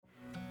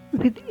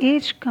With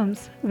age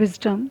comes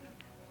wisdom,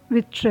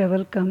 with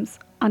travel comes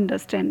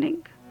understanding.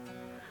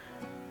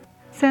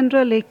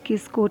 Sandra lake की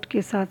इस coat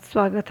के साथ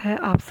स्वागत है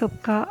आप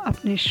सबका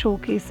अपने शो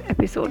के इस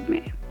एपिसोड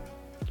में।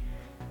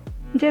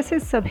 जैसे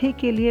सभी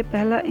के लिए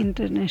पहला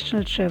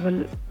इंटरनेशनल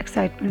ट्रैवल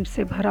एक्साइटमेंट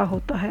से भरा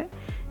होता है,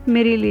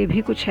 मेरे लिए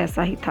भी कुछ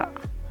ऐसा ही था।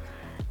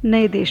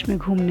 नए देश में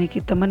घूमने की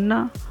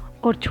तमन्ना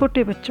और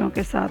छोटे बच्चों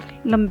के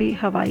साथ लंबी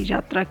हवाई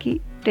यात्रा की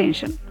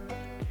टेंशन।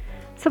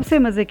 सबसे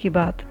मज़े की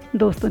बात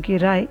दोस्तों की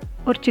राय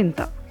और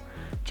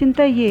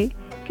चिंता ये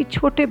कि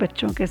छोटे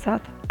बच्चों के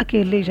साथ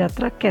अकेले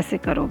यात्रा कैसे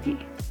करोगी,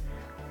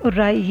 और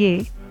राय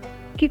ये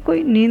कि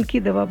कोई नींद की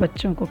दवा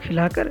बच्चों को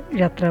खिलाकर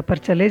यात्रा पर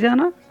चले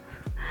जाना।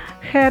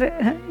 खैर,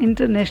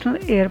 इंटरनेशनल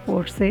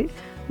एयरपोर्ट से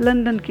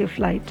लंदन की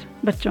फ़्लाइट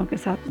बच्चों के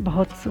साथ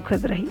बहुत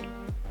सुखद रही।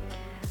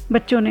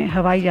 बच्चों ने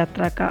हवाई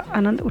यात्रा का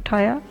आनंद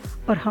उठाया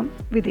और हम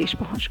विदेश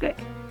पहुंच गए।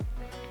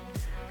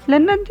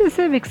 लंदन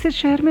जैसे विकसित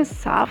शहर में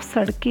साफ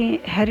सड़कें,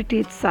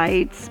 heritage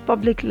sites,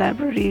 public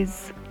libraries,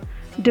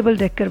 double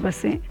decker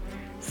बसें,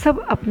 सब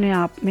अपने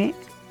आप में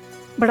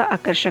बड़ा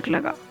आकर्षक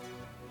लगा।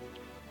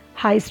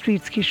 हाई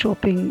स्ट्रीट्स की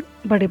शॉपिंग,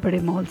 बड़े बड़े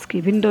मॉल्स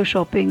की विंडो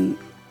शॉपिंग,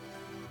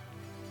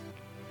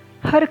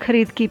 हर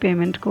खरीद की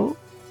पेमेंट को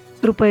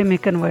रुपए में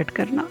कन्वर्ट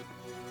करना,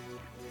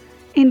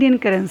 इंडियन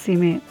करेंसी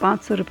में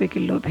 500 रुपये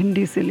किलो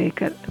भिंडी से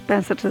लेकर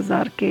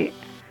 65,000 के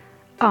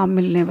आम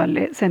मिलने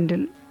वाले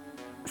सैंडल,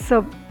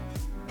 सब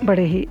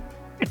बड़े ही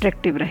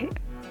अट्रैक्टिव रहे।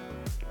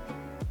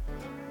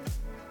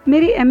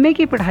 मेरी एमए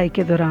की पढ़ाई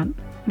के दौरान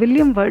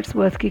विलियम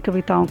वर्ड्सवर्थ की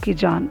कविताओं की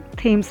जान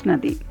थेम्स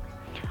नदी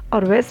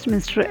और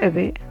वेस्टमिंस्टर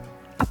एबे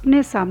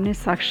अपने सामने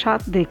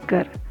साक्षात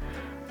देखकर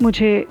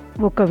मुझे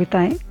वो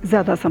कविताएं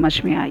ज़्यादा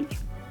समझ में आई।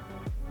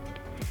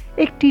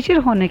 एक टीचर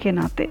होने के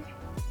नाते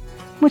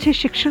मुझे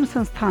शिक्षण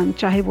संस्थान,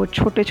 चाहे वो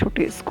छोटे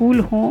छोटे स्कूल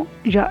हों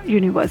या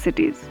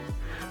यूनिवर्सिटीज़,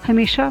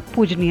 हमेशा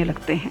पूजनीय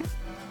लगते हैं।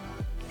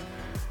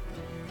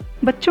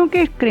 बच्चों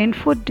के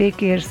क्रेनफोर्ड डे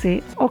केयर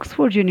से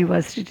ऑक्सफोर्ड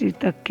यूनिवर्सिटी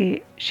तक के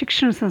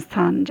शिक्षण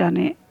संस्थान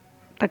जाने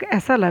तक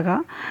ऐसा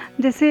लगा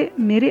जैसे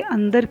मेरे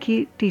अंदर की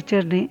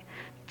टीचर ने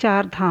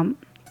 4 धाम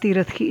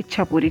तीर्थ की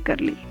इच्छा पूरी कर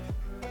ली।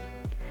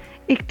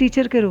 एक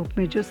टीचर के रूप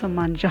में जो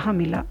सम्मान जहाँ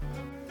मिला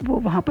वो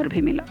वहाँ पर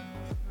भी मिला।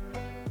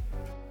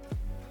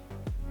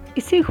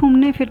 इसी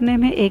घूमने फिरने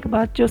में एक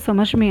बात जो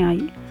समझ में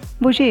आई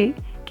वो ये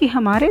कि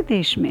हमारे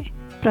देश में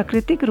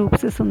प्राकृतिक रूप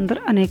से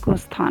सुंदर अनेकों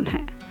स्थान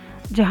हैं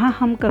जहां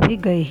हम कभी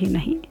गए ही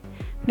नहीं।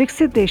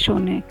 विकसित देशों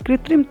ने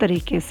कृत्रिम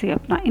तरीके से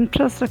अपना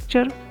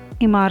इंफ्रास्ट्रक्चर,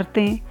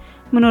 इमारतें,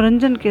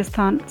 मनोरंजन के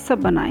स्थान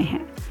सब बनाए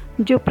हैं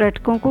जो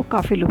पर्यटकों को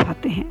काफ़ी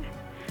लुभाते हैं।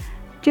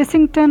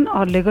 चेसिंगटन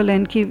और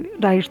लेगोलैंड की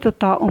राइड्स तो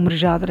ताउम्र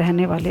याद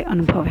रहने वाले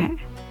अनुभव हैं।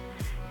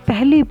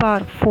 पहली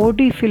बार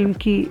 4D फिल्म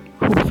की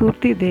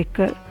खूबसूरती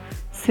देखकर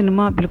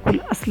सिनेमा बिल्कुल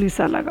असली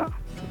सा लगा।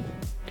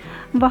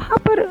 वहाँ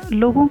पर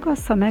लोगों का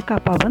समय का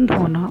पाबंद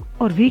होना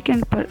और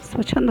वीकेंड पर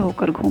स्वच्छंद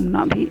होकर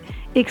घूमना भी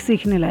एक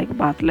सीखने लायक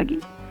बात लगी।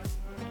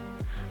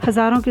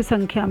 हज़ारों की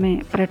संख्या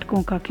में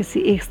पर्यटकों का किसी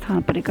एक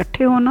स्थान पर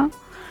इकट्ठे होना,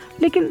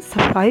 लेकिन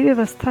सफाई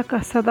व्यवस्था का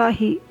सदा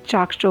ही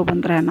चाक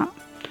चौबंद रहना,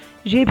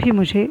 ये भी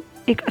मुझे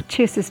एक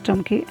अच्छे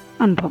सिस्टम के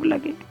अनुभव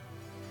लगे।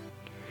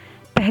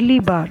 पहली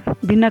बार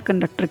बिना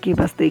कंडक्टर की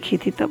बस देखी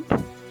थी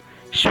तब।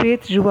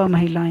 श्वेत युवा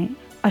महिलाएं,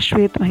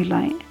 अश्वेत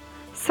महिलाएं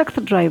सख्त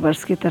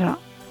ड्राइवर्स की तरह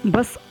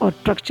बस और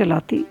ट्रक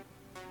चलाती,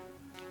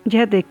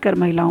 यह देखकर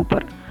महिलाओं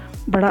पर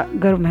बड़ा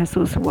गर्व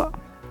महसूस हुआ।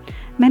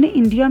 मैंने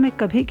इंडिया में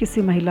कभी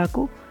किसी महिला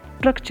को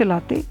ट्रक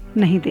चलाते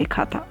नहीं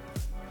देखा था।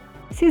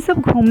 इसी सब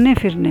घूमने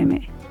फिरने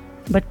में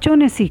बच्चों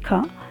ने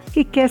सीखा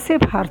कि कैसे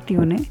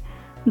भारतीयों ने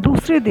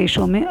दूसरे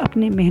देशों में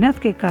अपनी मेहनत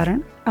के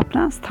कारण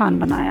अपना स्थान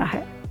बनाया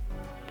है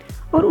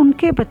और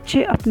उनके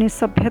बच्चे अपनी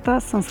सभ्यता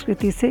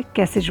संस्कृति से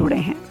कैसे जुड़े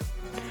हैं।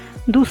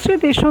 दूसरे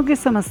देशों की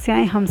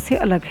समस्याएं हमसे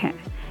अलग हैं,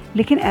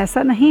 लेकिन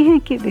ऐसा नहीं है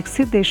कि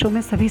विकसित देशों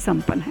में सभी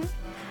संपन्न हैं।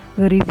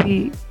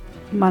 गरीबी,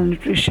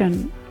 मालन्यूट्रिशन,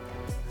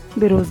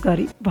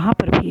 बेरोजगारी वहाँ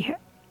पर भी है।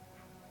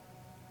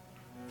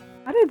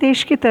 हमारे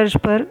देश की तर्ज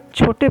पर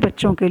छोटे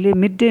बच्चों के लिए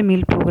मिड डे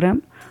मील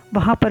प्रोग्राम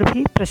वहाँ पर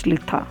भी प्रचलित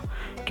था,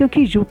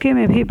 क्योंकि यूके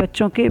में भी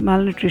बच्चों के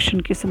मालन्यूट्रिशन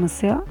की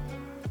समस्या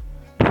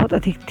बहुत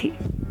अधिक थी।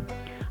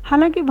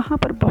 हालांकि वहाँ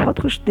पर बहुत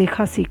कुछ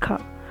देखा सीखा,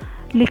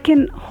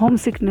 लेकिन होम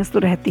सिकनेस तो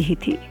रहती ही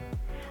थी।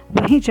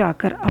 वहीं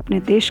जाकर अपने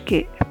देश के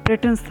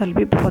पर्यटन स्थल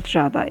भी बहुत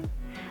याद आए,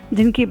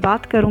 जिनकी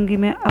बात करूंगी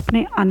मैं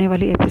अपने आने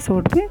वाली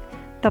एपिसोड में।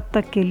 तब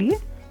तक के लिए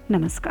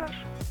नमस्कार।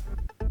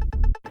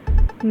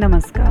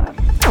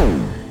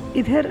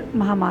 इधर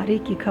महामारी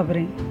की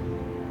खबरें,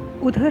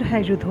 उधर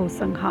है युद्धो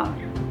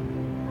संहार,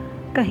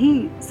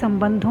 कहीं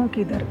संबंधों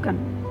की दरकन,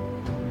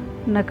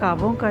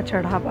 नकाबों का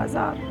चढ़ा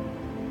बाजार।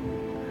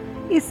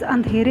 इस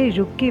अंधेरे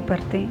युग की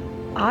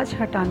परतें आज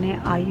हटाने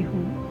आई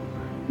हूँ,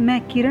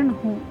 मैं किरण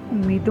हूँ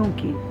उम्मीदों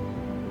की,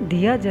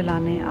 दिया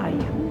जलाने आई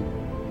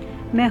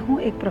हूँ। मैं हूँ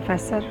एक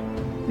प्रोफेसर,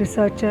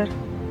 रिसर्चर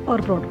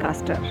और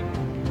ब्रॉडकास्टर।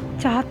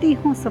 चाहती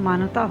हूँ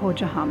समानता हो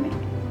जहाँ में,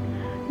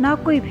 ना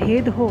कोई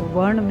भेद हो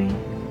वर्ण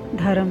में,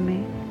 धर्म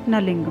में, न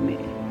लिंग में।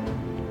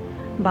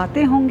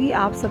 बातें होंगी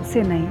आप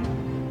सबसे नई,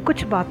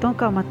 कुछ बातों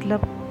का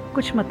मतलब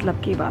कुछ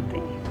मतलब की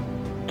बातें।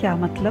 क्या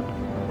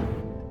मतलब?